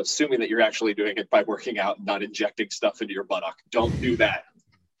 Assuming that you're actually doing it by working out and not injecting stuff into your buttock. Don't do that.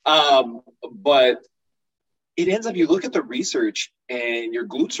 But it ends up, you look at the research and your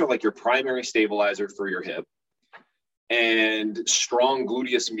glutes are like your primary stabilizer for your hip. And strong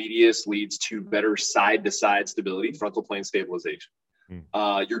gluteus medius leads to better side-to-side stability, frontal plane stabilization.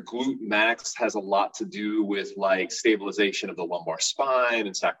 Your glute max has a lot to do with like stabilization of the lumbar spine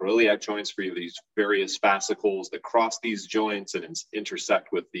and sacroiliac joints for you, these various fascicles that cross these joints and intersect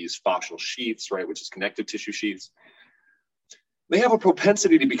with these fascial sheaths, right, which is connective tissue sheaths. They have a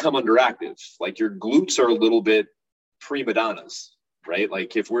propensity to become underactive. Like your glutes are a little bit prima donnas, right?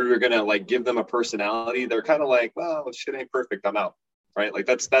 Like if we're going to like give them a personality, they're kind of like, well, shit ain't perfect, I'm out, right? Like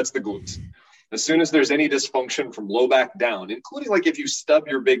that's the glutes. As soon as there's any dysfunction from low back down, including like if you stub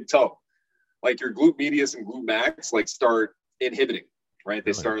your big toe, like your glute medius and glute max like start inhibiting, right?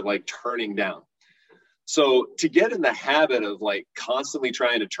 They start like turning down. So to get in the habit of like constantly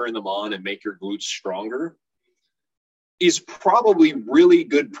trying to turn them on and make your glutes stronger is probably really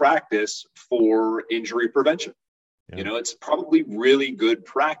good practice for injury prevention. Yeah. It's probably really good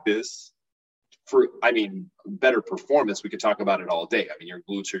practice for, better performance. We could talk about it all day. Your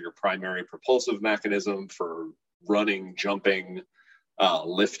glutes are your primary propulsive mechanism for running, jumping,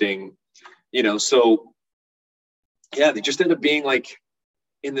 lifting, so yeah, they just end up being like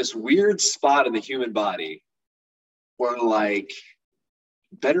in this weird spot in the human body where like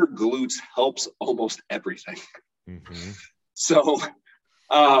better glutes helps almost everything. Mm-hmm. So,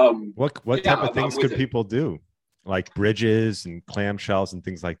 what type of things could people do? Like bridges and clamshells and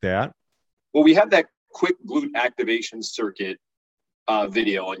things like that? Well, we have that quick glute activation circuit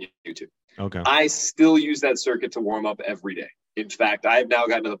video on YouTube. Okay. I still use that circuit to warm up every day. In fact, I've now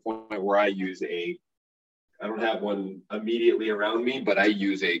gotten to the point where I use I don't have one immediately around me, but I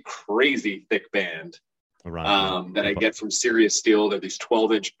use a crazy thick band that I get from Serious Steel. They're these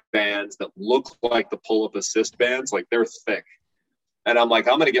 12-inch bands that look like the pull-up assist bands. Like they're thick. And I'm like,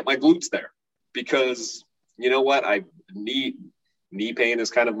 I'm going to get my glutes there because you know what? Knee pain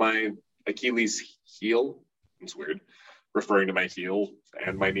is kind of my Achilles heel. It's weird referring to my heel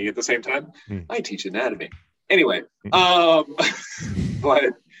and my knee at the same time. I teach anatomy. Anyway, but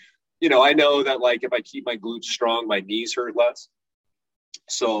I know that like if I keep my glutes strong, my knees hurt less.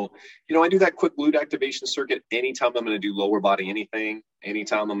 So, I do that quick glute activation circuit anytime I'm going to do lower body anything,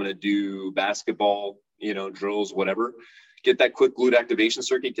 anytime I'm going to do basketball, drills, whatever. Get that quick glute activation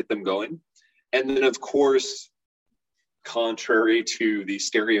circuit, get them going. And then, of course, contrary to the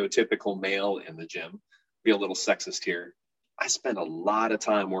stereotypical male in the gym, be a little sexist here, I spend a lot of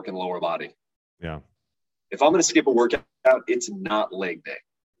time working lower body. Yeah. If I'm going to skip a workout, it's not leg day.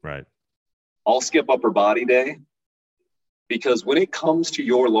 Right. I'll skip upper body day because when it comes to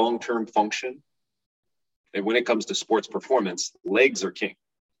your long-term function and when it comes to sports performance, legs are king.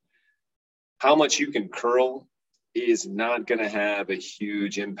 How much you can curl is not going to have a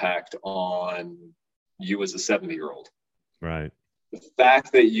huge impact on you as a 70-year-old. Right. The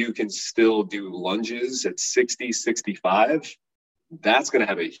fact that you can still do lunges at 60, 65, that's going to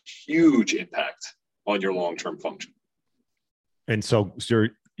have a huge impact on your long-term function. And so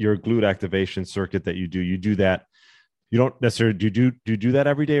your glute activation circuit that you do that, you don't necessarily do you do that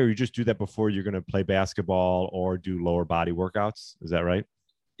every day, or you just do that before you're going to play basketball or do lower body workouts? Is that right?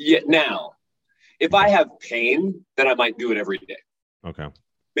 Yeah. Now, if I have pain, then I might do it every day. Okay.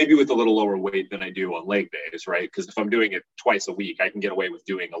 Maybe with a little lower weight than I do on leg days, right? Because if I'm doing it twice a week, I can get away with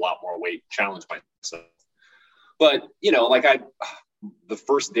doing a lot more weight, challenge myself. But, the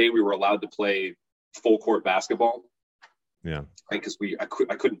first day we were allowed to play full court basketball. Yeah. Right, because I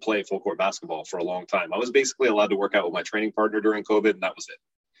couldn't play full court basketball for a long time. I was basically allowed to work out with my training partner during COVID, and that was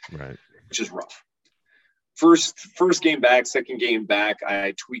it. Right. Which is rough. First game back, second game back,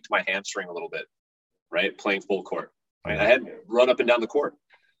 I tweaked my hamstring a little bit, right? Playing full court. Right? I had to run up and down the court.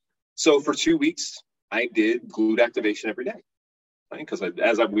 So for 2 weeks, I did glute activation every day. Right? Because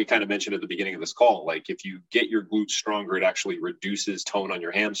we kind of mentioned at the beginning of this call, like if you get your glutes stronger, it actually reduces tone on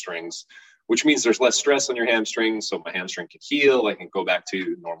your hamstrings, which means there's less stress on your hamstrings. So my hamstring can heal. I can go back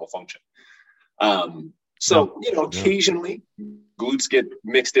to normal function. Occasionally glutes get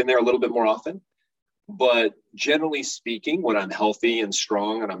mixed in there a little bit more often. But generally speaking, when I'm healthy and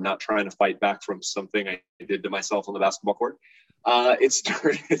strong and I'm not trying to fight back from something I did to myself on the basketball court,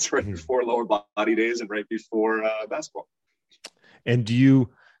 it's right before lower body days and right before basketball. And do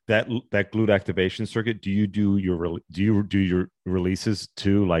you that glute activation circuit? Do you do your releases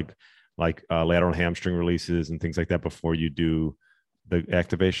too? Like like lateral hamstring releases and things like that before you do the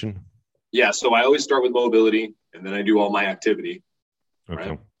activation? Yeah. So I always start with mobility and then I do all my activity. Okay.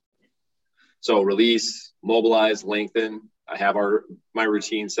 Right? So release, mobilize, lengthen. I have my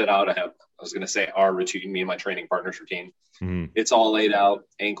routine set out. I was going to say our routine, me and my training partner's routine. Mm-hmm. It's all laid out,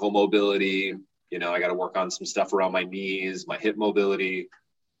 ankle mobility. You know, I got to work on some stuff around my knees, my hip mobility.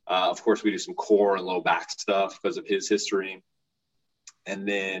 Of course, we do some core and low back stuff because of his history. And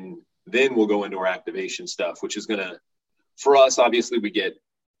then we'll go into our activation stuff, which is going to, for us, obviously we get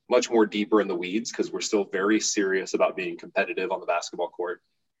much more deeper in the weeds because we're still very serious about being competitive on the basketball court.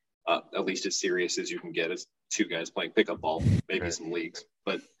 At least as serious as you can get as two guys playing pickup ball, maybe right. some leagues.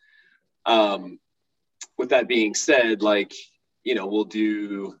 But with that being said, like, you know, we'll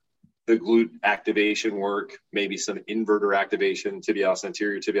do the glute activation work, maybe some inverter activation, tibialis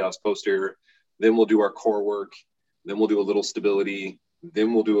anterior, tibialis posterior. Then we'll do our core work. Then we'll do a little stability.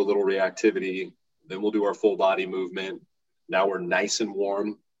 Then we'll do a little reactivity. Then we'll do our full body movement. Now we're nice and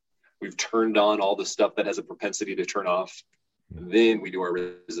warm. We've turned on all the stuff that has a propensity to turn off. Then we do our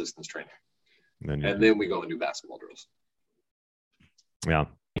resistance training. Then we go and do basketball drills. Yeah.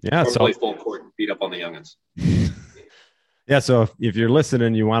 Yeah. Or so play full court and beat up on the youngins. Yeah. So if you're listening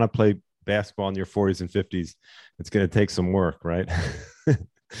and you want to play basketball in your 40s and 50s, it's going to take some work, right?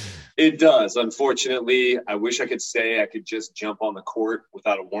 It does. Unfortunately, I wish I could say I could just jump on the court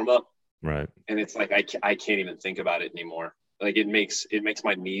without a warm up. Right. And it's like, I can't even think about it anymore. Like it makes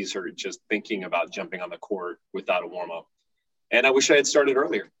my knees hurt just thinking about jumping on the court without a warm up. And I wish I had started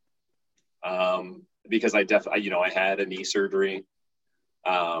earlier, because I had a knee surgery,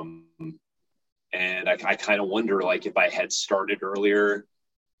 and I kind of wonder, like, if I had started earlier,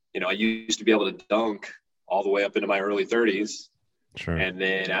 you know, I used to be able to dunk all the way up into my early 30s. Sure. And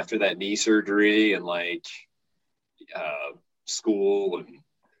then after that knee surgery and like school and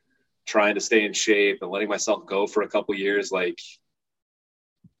trying to stay in shape and letting myself go for a couple years, like,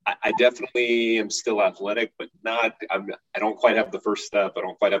 I definitely am still athletic, but I don't quite have the first step. I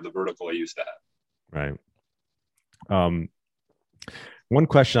don't quite have the vertical I used to have. Right. One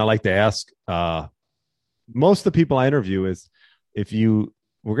question I like to ask most of the people I interview is, we're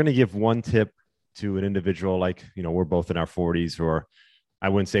going to give one tip to an individual, like, you know, we're both in our 40s, or I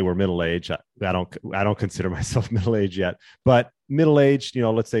wouldn't say we're middle-aged. I don't consider myself middle-aged yet, but middle-aged, you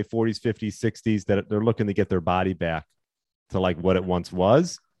know, let's say 40s, 50s, 60s, that they're looking to get their body back to like what it once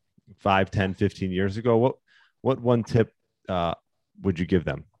was 5, 10, 15 years ago. What one tip would you give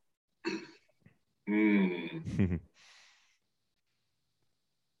them?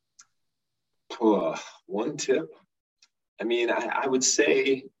 One tip. I mean, I would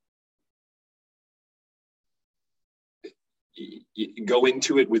say you go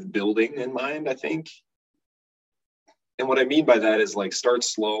into it with building in mind, I think. And what I mean by that is, like, start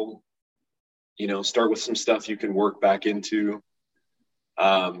slow, you know, start with some stuff you can work back into.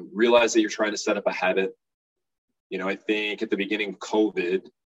 Realize that you're trying to set up a habit. You know, I think at the beginning of COVID,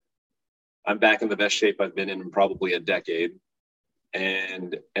 I'm back in the best shape I've been in probably a decade.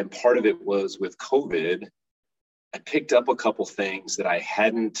 And part of it was with COVID, I picked up a couple things that I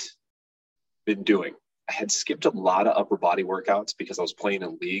hadn't been doing. I had skipped a lot of upper body workouts because I was playing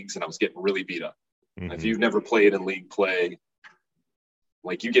in leagues and I was getting really beat up. Mm-hmm. If you've never played in league play,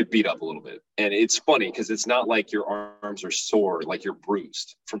 like, you get beat up a little bit. And it's funny because it's not like your arms are sore, like you're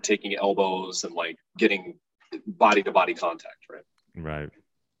bruised from taking elbows and like getting body to body contact, right? Right.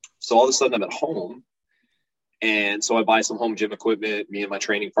 So all of a sudden I'm at home. And so I buy some home gym equipment. Me and my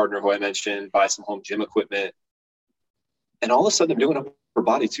training partner, who I mentioned, buy some home gym equipment. And all of a sudden I'm doing upper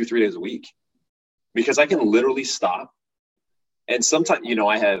body 2-3 days a week because I can literally stop. And sometimes, you know,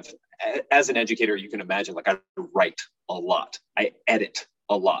 I have, as an educator, you can imagine, like, I write a lot. I edit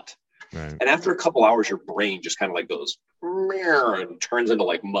a lot. Right. And after a couple hours, your brain just kind of like goes and turns into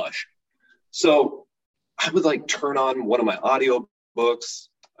like mush. So I would like turn on one of my audio books.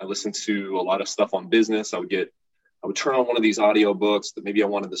 I listen to a lot of stuff on business. I would turn on one of these audio books that maybe I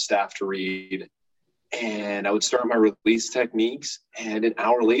wanted the staff to read. And I would start my release techniques. And an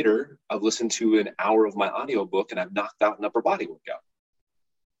hour later, I've listened to an hour of my audio book and I've knocked out an upper body workout.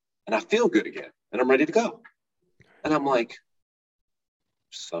 And I feel good again. And I'm ready to go. And I'm like,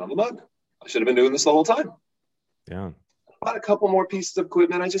 son of a bug. I should have been doing this the whole time. Yeah. I bought a couple more pieces of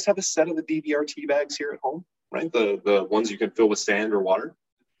equipment. I just have a set of the DBRT bags here at home, right? The ones you can fill with sand or water.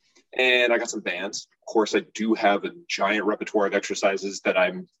 And I got some bands. Of course, I do have a giant repertoire of exercises that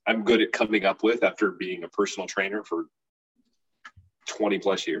I'm good at coming up with after being a personal trainer for 20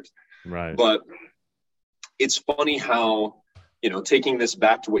 plus years. Right. But it's funny how, you know, taking this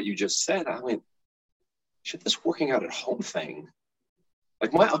back to what you just said, I went, shit, this working out at home thing,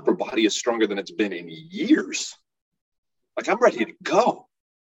 Like my upper body is stronger than it's been in years. Like I'm ready to go.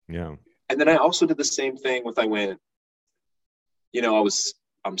 Yeah. And then I also did the same thing with, I went,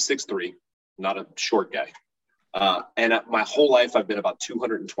 I'm 6'3", not a short guy. And my whole life I've been about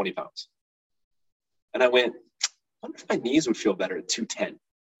 220 pounds. And I went, I wonder if my knees would feel better at 210.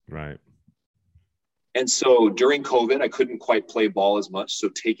 Right. And so during COVID, I couldn't quite play ball as much. So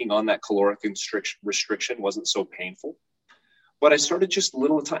taking on that caloric restriction wasn't so painful. But I started just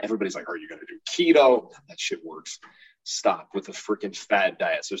little at a time. Everybody's like, are you going to do keto? That shit works. Stop with the freaking fad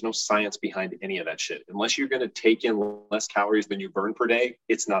diets. There's no science behind any of that shit. Unless you're going to take in less calories than you burn per day,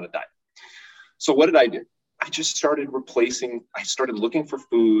 it's not a diet. So what did I do? I just started looking for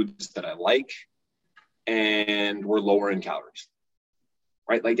foods that I like and were lower in calories,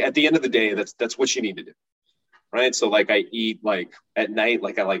 right? Like at the end of the day, that's what you need to do, right? So like I eat like at night,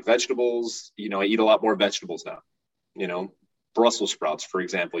 like I like vegetables, I eat a lot more vegetables now, Brussels sprouts, for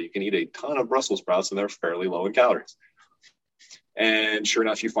example. You can eat a ton of Brussels sprouts and they're fairly low in calories. And sure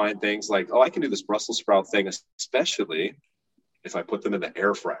enough, you find things like, oh, I can do this Brussels sprout thing, especially if I put them in the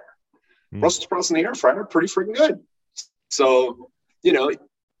air fryer. Brussels sprouts in the air fryer are pretty freaking good. So,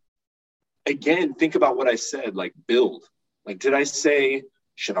 again, think about what I said, like build. Like, did I say,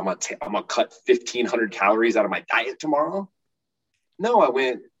 shit, I'm gonna cut 1,500 calories out of my diet tomorrow? No, I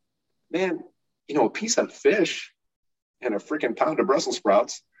went, man, a piece of fish and a freaking pound of Brussels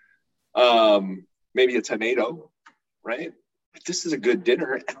sprouts, maybe a tomato, right? But this is a good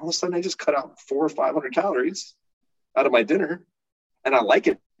dinner. And all of a sudden I just cut out 400 or 500 calories out of my dinner and I like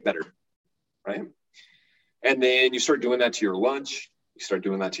it better, right? And then you start doing that to your lunch. You start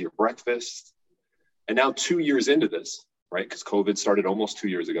doing that to your breakfast. And now 2 years into this, right? Because COVID started almost 2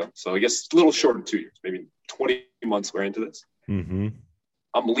 years ago. So I guess a little short of 2 years, maybe 20 months we're into this. Mm-hmm.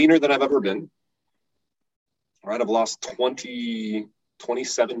 I'm leaner than I've ever been. Right, I've lost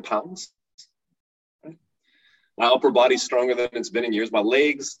 27 pounds. Right? My upper body's stronger than it's been in years. My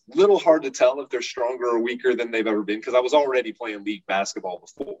legs, little hard to tell if they're stronger or weaker than they've ever been because I was already playing league basketball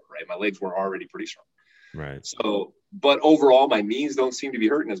before, right? My legs were already pretty strong. Right. So, but overall, my knees don't seem to be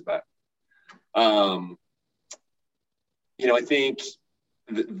hurting as bad. I think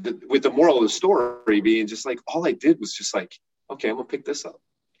with the moral of the story being just like, all I did was just like, okay, I'm going to pick this up.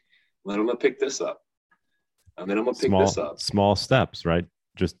 Then I'm going to pick this up. And then I'm going to pick this up. Small steps, right?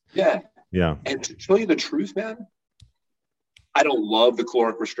 Yeah. Yeah. And to tell you the truth, man, I don't love the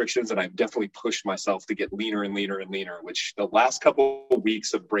caloric restrictions, and I've definitely pushed myself to get leaner and leaner and leaner, which the last couple of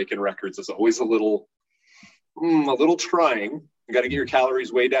weeks of breaking records is always a little trying. You got to get your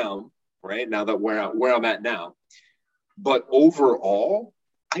calories way down, right? Now that where I'm at now. But overall,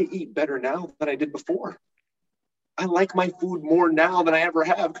 I eat better now than I did before. I like my food more now than I ever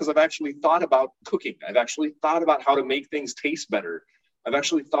have because I've actually thought about cooking. I've actually thought about how to make things taste better. I've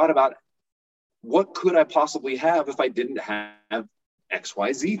actually thought about what could I possibly have if I didn't have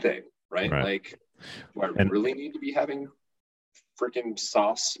XYZ thing, right? Like, do I really need to be having freaking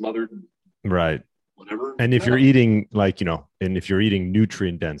sauce smothered? Right. Whatever. And if you're eating and if you're eating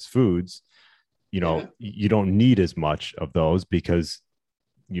nutrient dense foods, you don't need as much of those because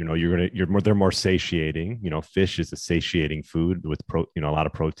they're more satiating. Fish is a satiating food with a lot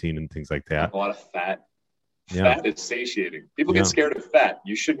of protein and things like that. A lot of fat. Yeah. Fat is satiating. People get scared of fat.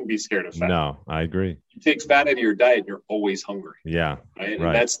 You shouldn't be scared of fat. No, I agree. You take fat out of your diet, you're always hungry. Yeah. Right.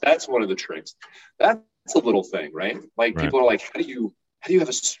 And that's one of the tricks. That's a little thing, right? Like people are like, how do you have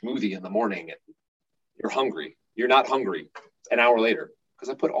a smoothie in the morning and you're hungry? You're not hungry an hour later because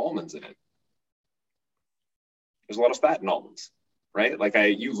I put almonds in it. There's a lot of fat in almonds. Right? Like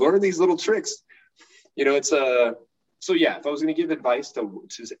you learn these little tricks, so yeah, if I was going to give advice to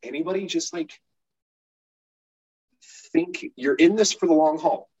anybody, just like think you're in this for the long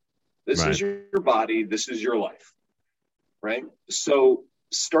haul. This is your body. This is your life. Right? So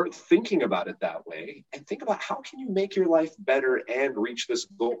start thinking about it that way and think about how can you make your life better and reach this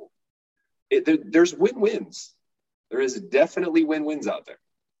goal. There's win-wins. There is definitely win-wins out there.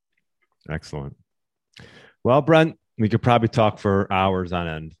 Excellent. Well, Brent, we could probably talk for hours on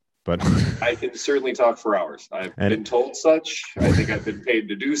end, but I can certainly talk for hours. I've been told such. I think I've been paid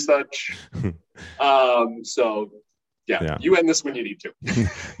to do such. So yeah, you end this when you need to.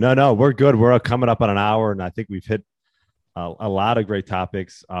 No, we're good. We're coming up on an hour, and I think we've hit a lot of great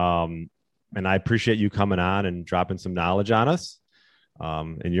topics. And I appreciate you coming on and dropping some knowledge on us.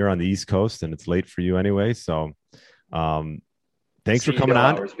 And you're on the East Coast, and it's late for you anyway. So, thanks for coming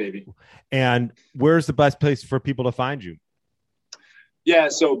on. Baby. And where's the best place for people to find you? Yeah,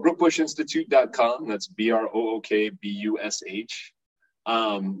 so brookbushinstitute.com. That's BROOKBUSH.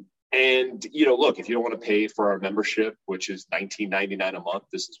 And, look, if you don't want to pay for our membership, which is $19.99 a month,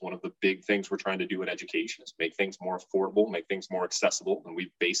 this is one of the big things we're trying to do in education is make things more affordable, make things more accessible. And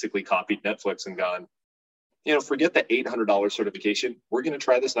we've basically copied Netflix and gone, forget the $800 certification. We're going to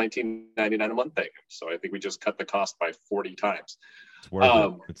try this $19.99 a month thing. So I think we just cut the cost by 40 times. It's worth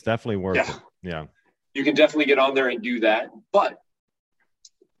it. It's definitely worth it. Yeah. You can definitely get on there and do that. But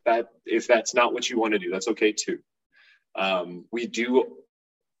if that's not what you want to do, that's okay too. We do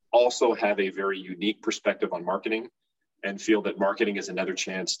also have a very unique perspective on marketing and feel that marketing is another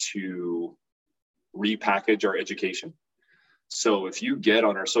chance to repackage our education. So if you get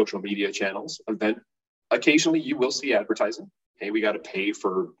on our social media channels, then occasionally you will see advertising. Hey, we got to pay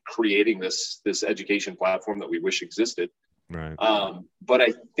for creating this education platform that we wish existed. Right. But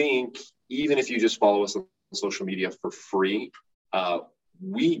I think even if you just follow us on social media for free,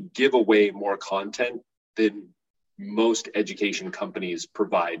 we give away more content than most education companies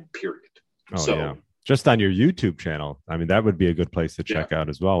provide, period. Yeah. Just on your YouTube channel. I mean, that would be a good place to check out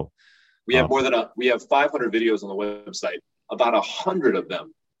as well. We have we have 500 videos on the website. About 100 of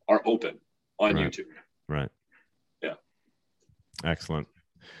them are open on YouTube. Right. Yeah. Excellent.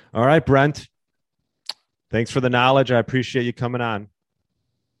 All right, Brent. Thanks for the knowledge. I appreciate you coming on.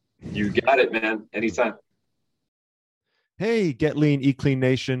 You got it, man. Anytime. Hey, Get Lean, Eat Clean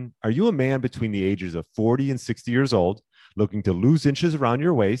Nation. Are you a man between the ages of 40 and 60 years old, looking to lose inches around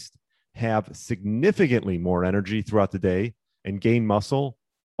your waist, have significantly more energy throughout the day, and gain muscle,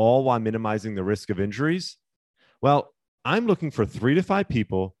 all while minimizing the risk of injuries? Well, I'm looking for 3 to 5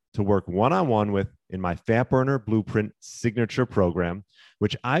 people to work one-on-one with in my Fat Burner Blueprint Signature program,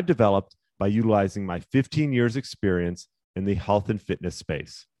 which I've developed by utilizing my 15 years experience in the health and fitness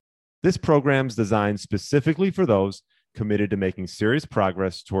space. This program is designed specifically for those committed to making serious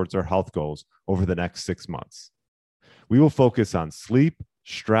progress towards our health goals over the next 6 months. We will focus on sleep,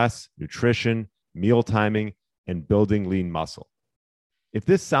 stress, nutrition, meal timing, and building lean muscle. If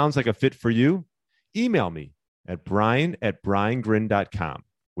this sounds like a fit for you, email me at brian@briangrin.com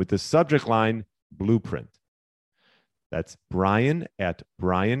with the subject line Blueprint. That's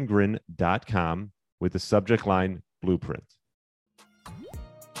brian@briangrin.com with the subject line Blueprint.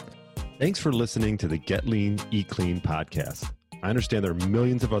 Thanks for listening to the Get Lean, Eat Clean podcast. I understand there are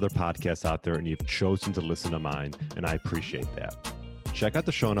millions of other podcasts out there and you've chosen to listen to mine, and I appreciate that. Check out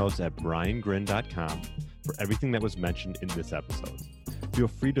the show notes at briangrin.com for everything that was mentioned in this episode. Feel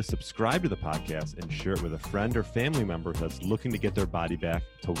free to subscribe to the podcast and share it with a friend or family member that's looking to get their body back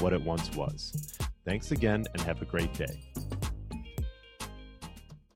to what it once was. Thanks again and have a great day.